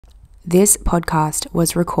This podcast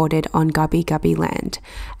was recorded on Gubby Gubby land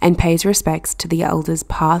and pays respects to the elders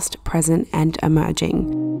past, present, and emerging.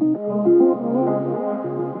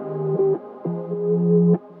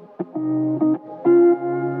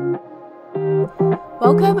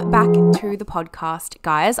 Welcome back to the podcast,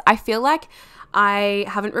 guys. I feel like I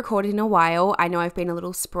haven't recorded in a while. I know I've been a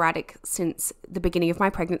little sporadic since the beginning of my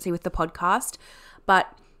pregnancy with the podcast,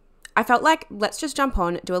 but I felt like let's just jump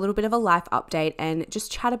on, do a little bit of a life update and just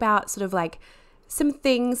chat about sort of like some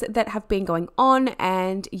things that have been going on.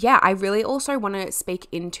 And yeah, I really also want to speak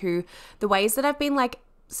into the ways that I've been like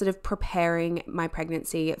sort of preparing my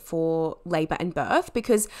pregnancy for labor and birth,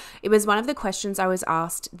 because it was one of the questions I was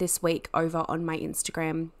asked this week over on my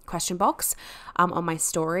Instagram question box on my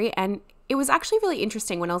story. And it was actually really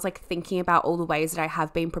interesting when I was like thinking about all the ways that I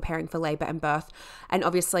have been preparing for labor and birth. And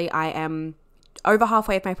obviously I am over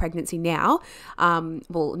halfway of my pregnancy now.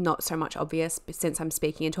 Well, not so much obvious since I'm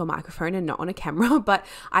speaking into a microphone and not on a camera, but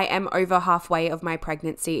I am over halfway of my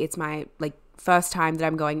pregnancy. It's my like first time that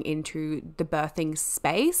I'm going into the birthing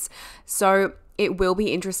space. So it will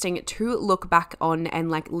be interesting to look back on and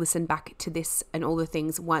like listen back to this and all the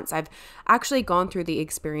things once I've actually gone through the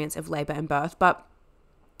experience of labor and birth. But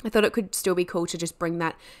I thought it could still be cool to just bring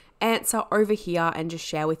that answer over here and just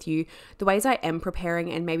share with you the ways I am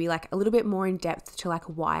preparing and maybe like a little bit more in depth to like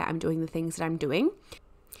why I'm doing the things that I'm doing.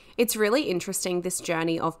 It's really interesting, this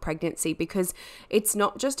journey of pregnancy, because it's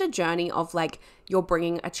not just a journey of like you're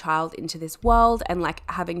bringing a child into this world and like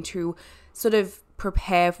having to sort of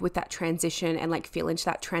prepare with that transition and like feel into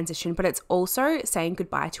that transition, but it's also saying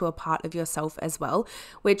goodbye to a part of yourself as well,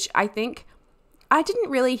 which I think I didn't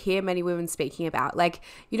really hear many women speaking about. Like,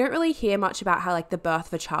 you don't really hear much about how like the birth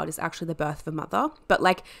of a child is actually the birth of a mother, but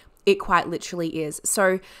like it quite literally is.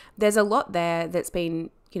 So there's a lot there that's been,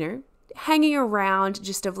 you know, hanging around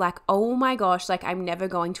just of like, oh my gosh, like I'm never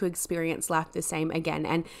going to experience life the same again.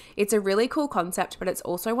 And it's a really cool concept, but it's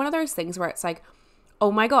also one of those things where it's like,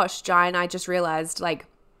 oh my gosh, Jai and I just realized like,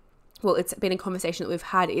 well, it's been a conversation that we've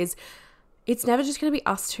had, is it's never just going to be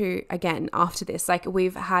us two again after this. Like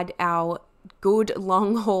we've had our good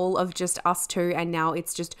long haul of just us two, and now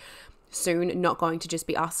it's just soon not going to just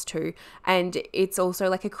be us two. And it's also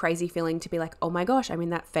like a crazy feeling to be like, oh my gosh, I'm in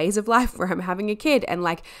that phase of life where I'm having a kid, and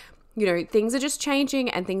like, you know, things are just changing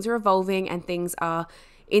and things are evolving and things are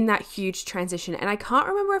in that huge transition. And I can't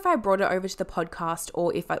remember if I brought it over to the podcast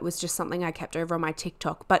or if it was just something I kept over on my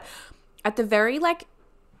TikTok, but at the very like,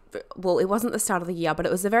 well, it wasn't the start of the year, but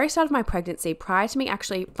it was the very start of my pregnancy. Prior to me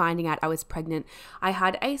actually finding out I was pregnant, I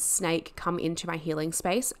had a snake come into my healing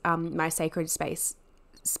space, my sacred space,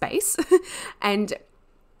 and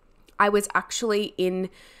I was actually in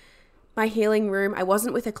my healing room. I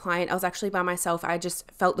wasn't with a client. I was actually by myself. I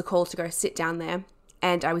just felt the call to go sit down there,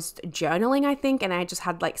 and I was journaling, I think, and I just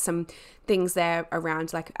had like some things there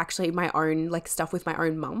around like actually my own like stuff with my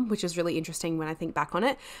own mum, which is really interesting when I think back on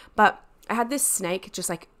it. But I had this snake just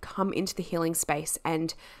like come into the healing space,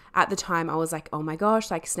 and at the time I was like, oh my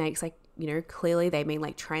gosh, like snakes, like, you know, clearly they mean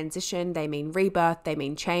like transition, they mean rebirth, they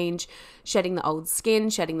mean change, shedding the old skin,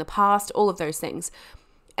 shedding the past, all of those things.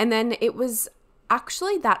 And then it was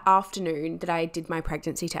actually that afternoon that I did my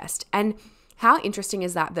pregnancy test. And how interesting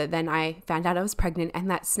is that then I found out I was pregnant, and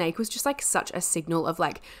that snake was just like such a signal of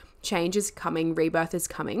like change is coming, rebirth is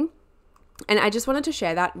coming. And I just wanted to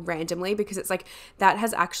share that randomly because it's like that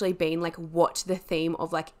has actually been like what the theme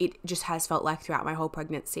of like it just has felt like throughout my whole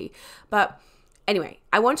pregnancy. But anyway,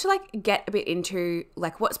 I want to like get a bit into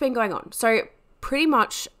like what's been going on. So pretty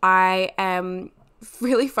much I am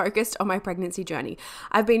really focused on my pregnancy journey.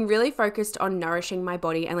 I've been really focused on nourishing my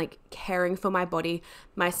body and like caring for my body,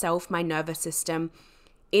 myself, my nervous system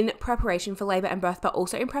in preparation for labor and birth, but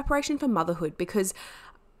also in preparation for motherhood, because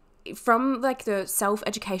from like the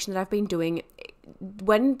self-education that I've been doing,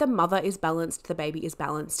 when the mother is balanced, the baby is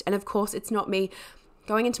balanced. And of course, it's not me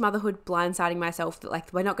going into motherhood blindsiding myself that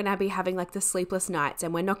like we're not going to be having like the sleepless nights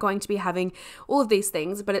and we're not going to be having all of these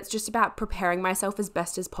things, but it's just about preparing myself as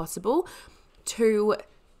best as possible to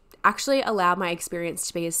actually allow my experience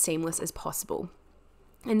to be as seamless as possible,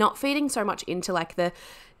 and not feeding so much into like the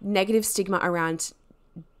negative stigma around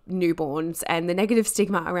newborns and the negative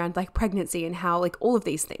stigma around like pregnancy and how like all of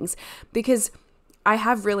these things, because I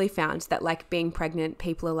have really found that like being pregnant,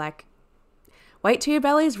 people are like, wait till your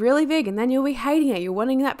belly is really big and then you'll be hating it. You're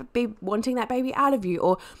wanting that baby out of you.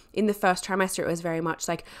 Or in the first trimester, it was very much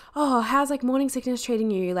like, oh, how's like morning sickness treating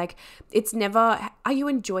you? Like it's never, are you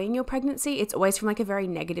enjoying your pregnancy? It's always from like a very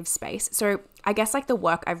negative space. So I guess like the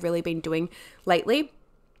work I've really been doing lately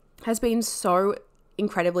has been so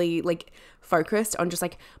incredibly like focused on just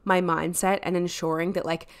like my mindset and ensuring that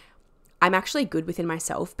like I'm actually good within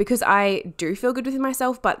myself, because I do feel good within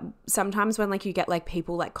myself. But sometimes when like you get like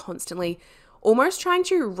people like constantly almost trying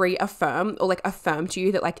to reaffirm or like affirm to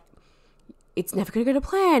you that like it's never going to go to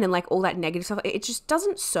plan and like all that negative stuff, it just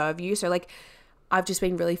doesn't serve you. So like I've just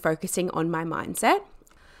been really focusing on my mindset.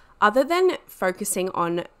 Other than focusing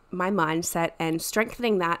on my mindset and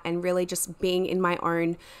strengthening that and really just being in my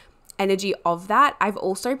own energy of that, I've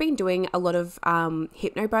also been doing a lot of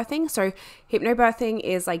hypnobirthing. So hypnobirthing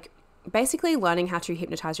is like basically learning how to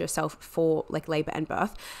hypnotize yourself for like labor and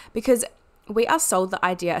birth, because we are sold the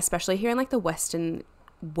idea, especially here in like the Western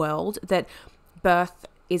world, that birth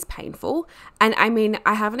is painful. And I mean,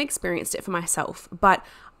 I haven't experienced it for myself, but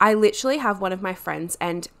I literally have one of my friends,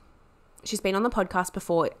 and she's been on the podcast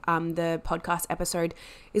before. The podcast episode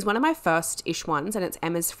is one of my first-ish ones, and it's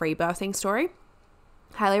Emma's free birthing story.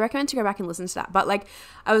 Highly recommend to go back and listen to that. But like,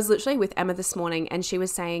 I was literally with Emma this morning, and she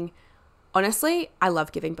was saying, honestly, I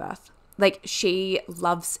love giving birth. Like, she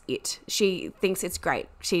loves it. She thinks it's great.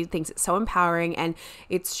 She thinks it's so empowering, and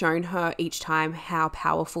it's shown her each time how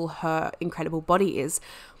powerful her incredible body is.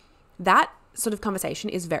 That sort of conversation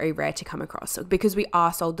is very rare to come across, because we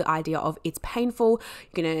are sold the idea of it's painful,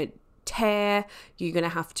 you're going to tear, you're going to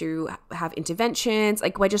have to have interventions.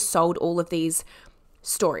 Like, we're just sold all of these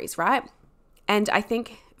stories, right? And I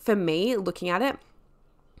think for me, looking at it,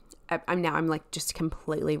 I'm like just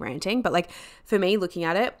completely ranting, but like for me looking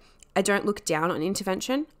at it, I don't look down on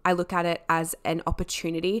intervention. I look at it as an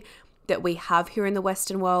opportunity that we have here in the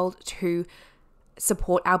Western world to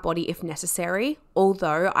support our body if necessary.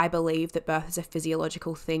 Although I believe that birth is a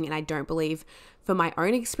physiological thing, and I don't believe, for my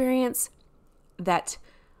own experience, that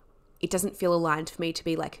it doesn't feel aligned for me to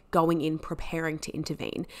be like going in preparing to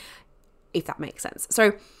intervene, if that makes sense.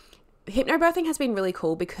 So hypnobirthing has been really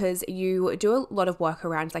cool because you do a lot of work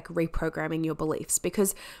around like reprogramming your beliefs,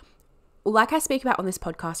 because like I speak about on this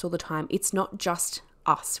podcast all the time, it's not just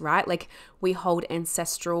us, right? Like, we hold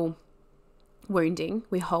ancestral wounding.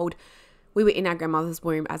 We were in our grandmother's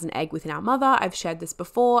womb as an egg within our mother. I've shared this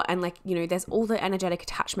before. And like, you know, there's all the energetic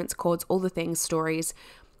attachments, cords, all the things, stories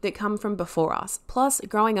that come from before us. Plus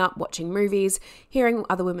growing up, watching movies, hearing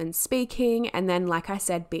other women speaking. And then, like I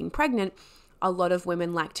said, being pregnant, a lot of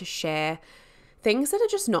women like to share things that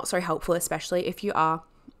are just not so helpful, especially if you are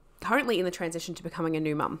currently in the transition to becoming a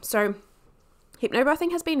new mum. So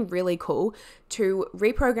hypnobirthing has been really cool to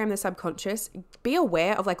reprogram the subconscious, be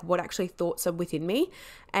aware of like what actually thoughts are within me,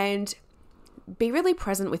 and be really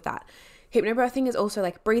present with that. Hypnobirthing is also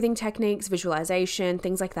like breathing techniques, visualization,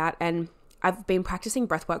 things like that. And I've been practicing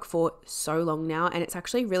breathwork for so long now, and it's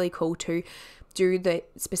actually really cool to do the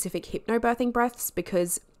specific hypnobirthing breaths,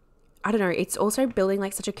 because I don't know, it's also building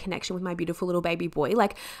like such a connection with my beautiful little baby boy.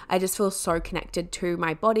 Like, I just feel so connected to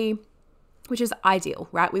my body, which is ideal,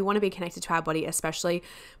 right? We want to be connected to our body, especially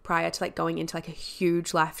prior to like going into like a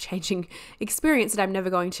huge life-changing experience that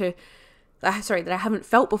that I haven't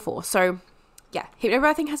felt before. So yeah,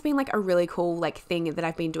 hypnobirthing has been like a really cool like thing that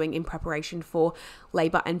I've been doing in preparation for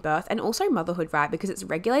labor and birth, and also motherhood, right? Because it's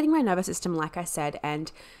regulating my nervous system, like I said.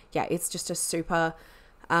 And yeah, it's just a super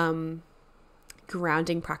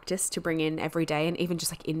grounding practice to bring in every day, and even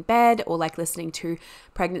just like in bed, or like listening to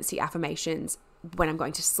pregnancy affirmations when I'm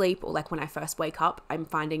going to sleep, or like when I first wake up, I'm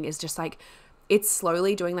finding is just like, it's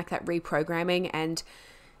slowly doing like that reprogramming, and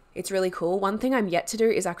it's really cool. One thing I'm yet to do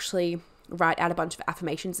is actually write out a bunch of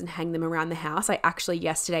affirmations and hang them around the house. I actually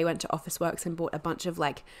yesterday went to Officeworks and bought a bunch of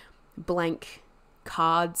like blank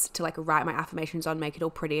cards to like write my affirmations on, make it all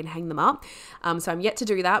pretty and hang them up. So I'm yet to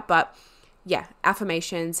do that, but yeah,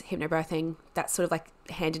 affirmations, hypnobirthing, that's sort of like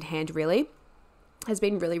hand in hand really, has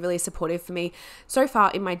been really, really supportive for me so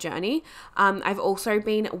far in my journey. I've also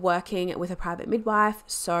been working with a private midwife.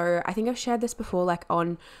 So I think I've shared this before, like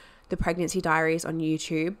on the pregnancy diaries on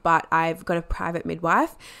YouTube, but I've got a private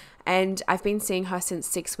midwife, and I've been seeing her since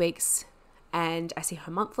 6 weeks, and I see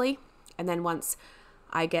her monthly. And then once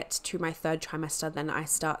I get to my third trimester, then I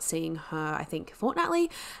start seeing her, I think,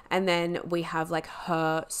 fortnightly. And then we have like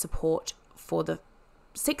her support for the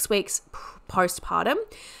 6 weeks postpartum,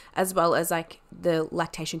 as well as like the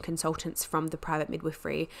lactation consultants from the private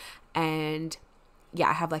midwifery. And yeah,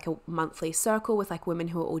 I have like a monthly circle with like women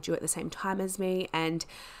who are all due at the same time as me. And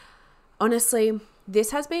honestly,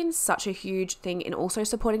 this has been such a huge thing in also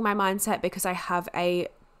supporting my mindset, because I have a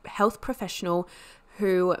health professional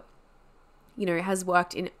who, you know, has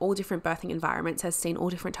worked in all different birthing environments, has seen all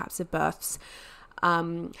different types of births,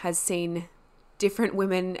 has seen different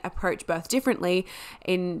women approach birth differently,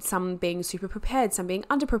 in some being super prepared, some being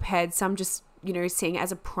underprepared, some just, you know, seeing it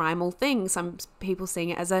as a primal thing, some people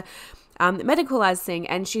seeing it as a medicalized thing.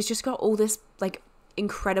 And she's just got all this like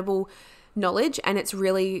incredible knowledge, and it's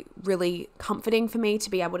really, really comforting for me to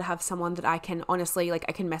be able to have someone that I can honestly, like,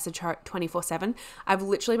 I can message her 24/7. I've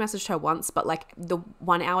literally messaged her once, but like the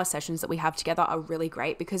 1 hour sessions that we have together are really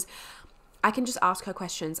great because I can just ask her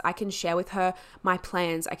questions. I can share with her my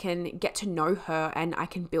plans. I can get to know her and I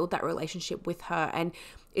can build that relationship with her. And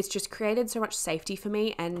it's just created so much safety for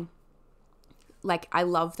me. And like, I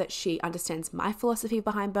love that she understands my philosophy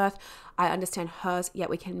behind birth. I understand hers, yet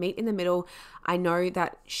we can meet in the middle. I know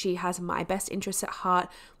that she has my best interests at heart.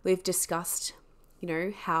 We've discussed, you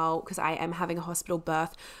know, how, because I am having a hospital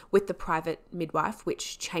birth with the private midwife,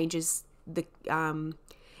 which changes the,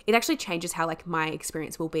 it actually changes how like my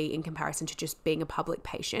experience will be in comparison to just being a public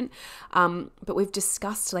patient. But we've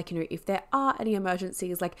discussed like, you know, if there are any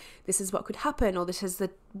emergencies, like this is what could happen, or this is the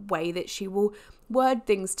way that she will word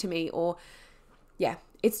things to me, or yeah,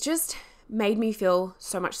 it's just made me feel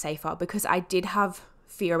so much safer because I did have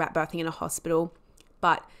fear about birthing in a hospital,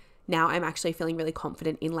 but now I'm actually feeling really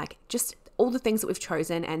confident in like just all the things that we've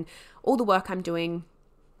chosen and all the work I'm doing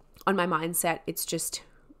on my mindset. It's just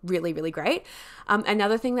really, really great.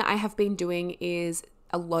 Another thing that I have been doing is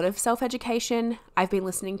a lot of self-education. I've been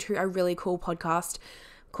listening to a really cool podcast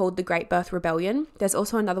called The Great Birth Rebellion. There's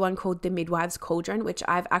also another one called The Midwife's Cauldron, which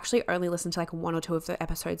I've actually only listened to like 1 or 2 of the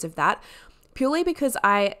episodes of that, purely because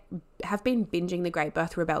I have been binging The Great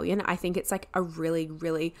Birth Rebellion. I think it's like a really,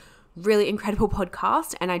 really, really incredible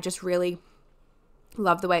podcast, and I just really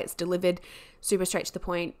love the way it's delivered, super straight to the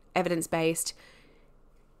point, evidence-based.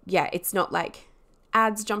 Yeah, it's not like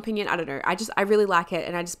ads jumping in. I don't know. I really like it,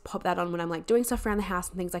 and I just pop that on when I'm like doing stuff around the house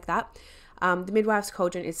and things like that. The Midwife's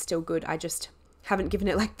Cauldron is still good. I just haven't given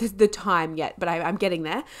it like the time yet, but I'm getting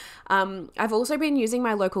there. I've also been using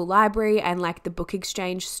my local library and like the book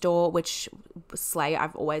exchange store, which slay.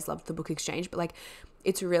 I've always loved the book exchange, but like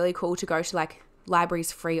it's really cool to go to like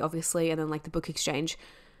libraries free, obviously, and then like the book exchange.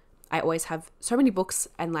 I always have so many books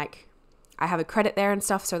and like I have a credit there and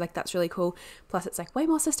stuff, so like that's really cool. Plus it's like way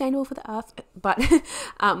more sustainable for the earth. But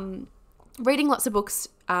reading lots of books,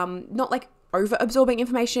 not like over absorbing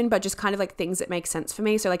information, but just kind of like things that make sense for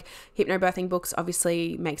me. So like hypnobirthing books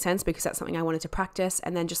obviously make sense because that's something I wanted to practice,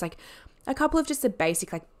 and then just like a couple of just the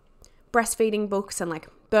basic like breastfeeding books and like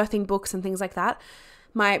birthing books and things like that.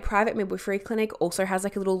 My private midwifery clinic also has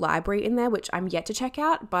like a little library in there, which I'm yet to check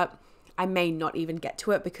out, but I may not even get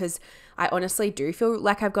to it because I honestly do feel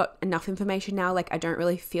like I've got enough information now. Like I don't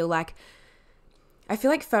really feel like, I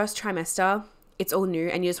feel like first trimester, it's all new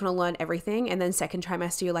and you just want to learn everything. And then second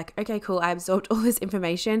trimester, you're like, okay, cool, I absorbed all this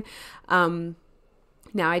information. Now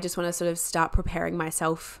I just want to sort of start preparing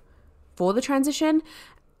myself for the transition.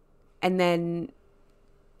 And then,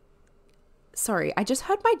 sorry, I just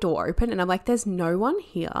heard my door open and I'm like, there's no one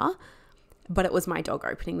here. But it was my dog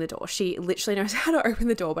opening the door. She literally knows how to open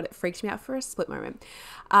the door, but it freaked me out for a split moment.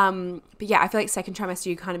 But yeah, I feel like second trimester,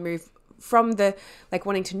 you kind of move from the like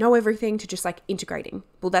wanting to know everything to just like integrating.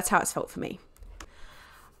 Well, that's how it's felt for me.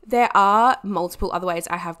 There are multiple other ways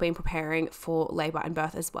I have been preparing for labor and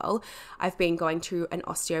birth as well. I've been going to an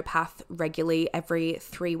osteopath regularly every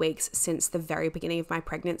 3 weeks since the very beginning of my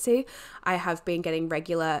pregnancy. I have been getting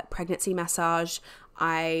regular pregnancy massage.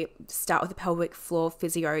 I start with a pelvic floor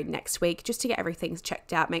physio next week just to get everything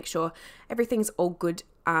checked out, make sure everything's all good,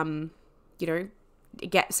 you know,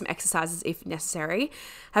 get some exercises if necessary.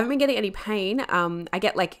 Haven't been getting any pain. I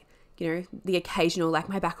get like, you know, the occasional, like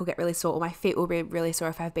my back will get really sore or my feet will be really sore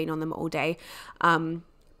if I've been on them all day. But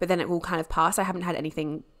then it will kind of pass. I haven't had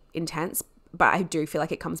anything intense, but I do feel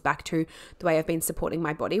like it comes back to the way I've been supporting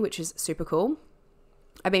my body, which is super cool.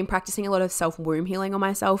 I've been practicing a lot of self-womb healing on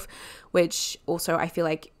myself, which also I feel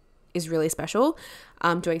like is really special.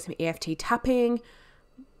 Doing some EFT tapping.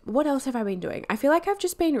 What else have I been doing? I feel like I've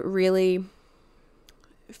just been really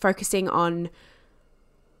focusing on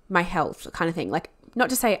my health kind of thing. Like, not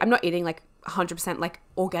to say I'm not eating like 100% like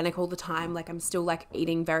organic all the time. Like I'm still like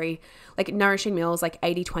eating very like nourishing meals, like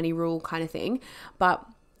 80-20 rule kind of thing. But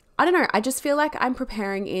I don't know. I just feel like I'm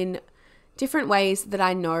preparing in different ways that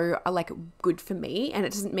I know are like good for me. And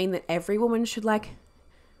it doesn't mean that every woman should like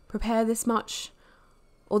prepare this much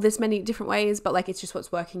or this many different ways, but like it's just what's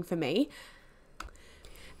working for me.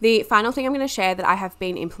 The final thing I'm going to share that I have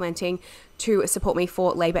been implementing to support me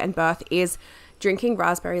for labor and birth is drinking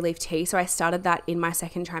raspberry leaf tea. So I started that in my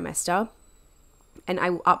second trimester and I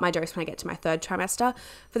will up my dose when I get to my third trimester.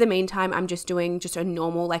 For the meantime, I'm just doing just a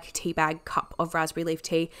normal like tea bag cup of raspberry leaf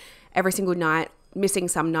tea every single night, missing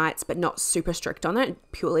some nights, but not super strict on it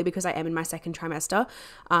purely because I am in my second trimester.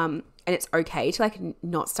 And it's okay to like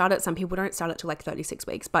not start it. Some people don't start it till like 36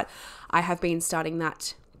 weeks, but I have been starting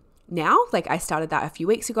that now. Like I started that a few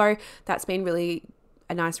weeks ago. That's been really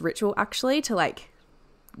a nice ritual actually to like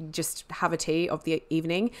just have a tea of the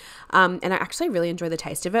evening. And I actually really enjoy the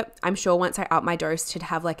taste of it. I'm sure once I up my dose to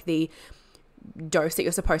have like the dose that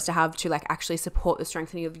you're supposed to have to like actually support the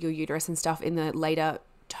strengthening of your uterus and stuff in the later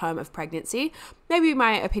term of pregnancy, maybe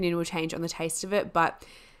my opinion will change on the taste of it, but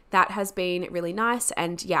that has been really nice.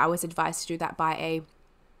 And yeah, I was advised to do that by a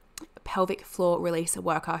pelvic floor release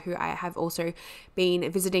worker who I have also been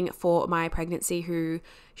visiting for my pregnancy, who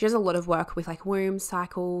she does a lot of work with like womb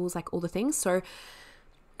cycles, like all the things. So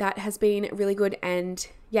that has been really good. And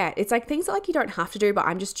yeah, it's like things that like you don't have to do, but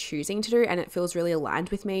I'm just choosing to do, and it feels really aligned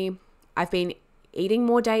with me. I've been eating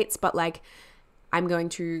more dates, but like I'm going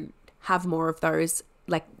to have more of those.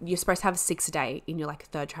 Like you're supposed to have 6 a day in your like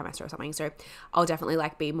third trimester or something. So I'll definitely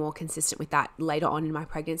like be more consistent with that later on in my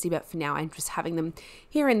pregnancy. But for now, I'm just having them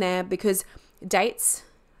here and there because dates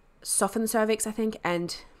soften the cervix, I think.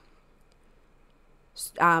 And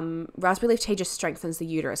raspberry leaf tea just strengthens the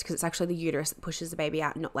uterus because it's actually the uterus that pushes the baby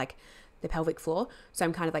out, not like the pelvic floor. So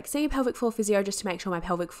I'm kind of like seeing a pelvic floor physio just to make sure my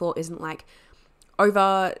pelvic floor isn't like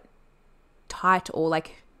over tight or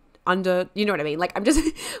like under, you know what I mean? Like I'm just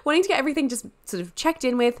wanting to get everything just sort of checked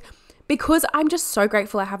in with, because I'm just so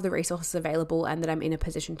grateful I have the resources available and that I'm in a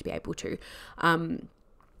position to be able to.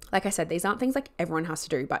 Like I said, these aren't things like everyone has to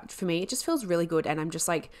do, but for me, it just feels really good. And I'm just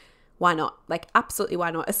like, why not? Like, absolutely, why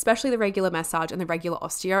not? Especially the regular massage and the regular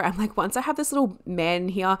osteo. I'm like, once I have this little man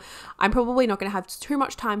here, I'm probably not going to have too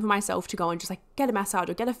much time for myself to go and just like get a massage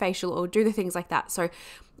or get a facial or do the things like that. So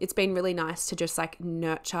it's been really nice to just like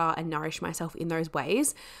nurture and nourish myself in those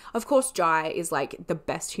ways. Of course, Jai is like the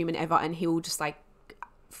best human ever, and he will just like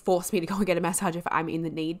force me to go and get a massage if I'm in the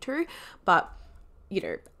need to. But, you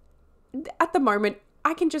know, at the moment,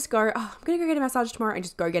 I can just go, I'm going to go get a massage tomorrow and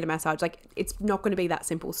just go get a massage. Like, it's not going to be that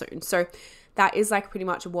simple soon. So that is like pretty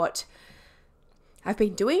much what I've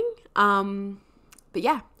been doing. But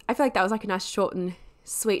yeah, I feel like that was like a nice short and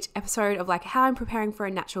sweet episode of like how I'm preparing for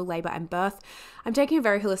a natural labor and birth. I'm taking a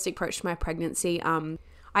very holistic approach to my pregnancy. I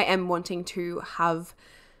am wanting to have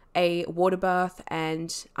a water birth and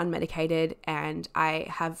unmedicated, and I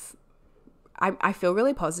feel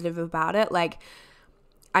really positive about it. Like,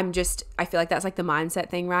 I feel like that's like the mindset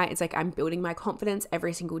thing, right? It's like I'm building my confidence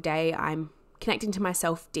every single day. I'm connecting to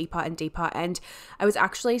myself deeper and deeper. And I was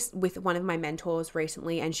actually with one of my mentors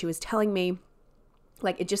recently, and she was telling me,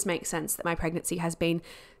 like, it just makes sense that my pregnancy has been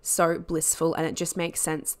so blissful, and it just makes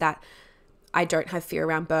sense that I don't have fear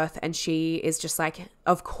around birth. And she is just like,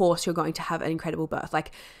 of course you're going to have an incredible birth.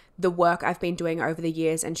 Like, the work I've been doing over the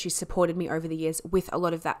years, and she supported me over the years with a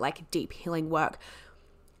lot of that like deep healing work.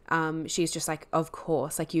 She's just like, of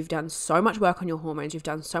course, like you've done so much work on your hormones, you've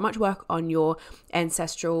done so much work on your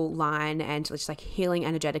ancestral line and just like healing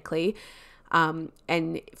energetically. And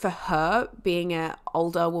for her, being an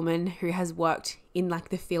older woman who has worked in like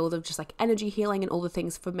the field of just like energy healing and all the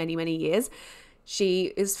things for many, many years,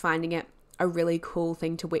 she is finding it a really cool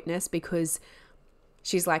thing to witness, because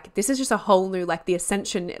she's like, this is just a whole new, like the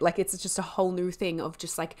ascension, like it's just a whole new thing of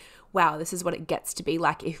just like, wow, this is what it gets to be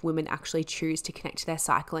like if women actually choose to connect to their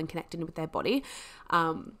cycle and connect in with their body.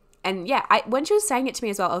 And yeah, when she was saying it to me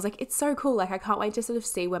as well, I was like, it's so cool. Like, I can't wait to sort of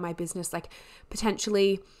see where my business like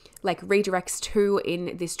potentially like redirects to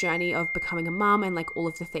in this journey of becoming a mum and like all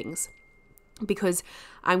of the things, because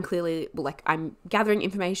I'm clearly like, I'm gathering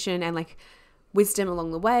information and like wisdom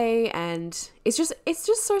along the way, and it's just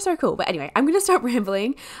so cool. But anyway, I'm gonna stop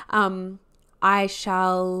rambling. I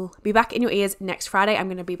shall be back in your ears next Friday. I'm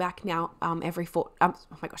gonna be back now every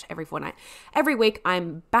fortnight. Every week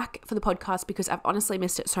I'm back for the podcast because I've honestly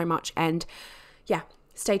missed it so much. And yeah,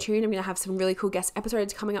 stay tuned. I'm gonna have some really cool guest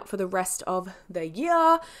episodes coming up for the rest of the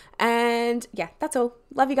year. And yeah, that's all.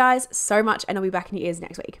 Love you guys so much, and I'll be back in your ears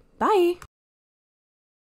next week. Bye.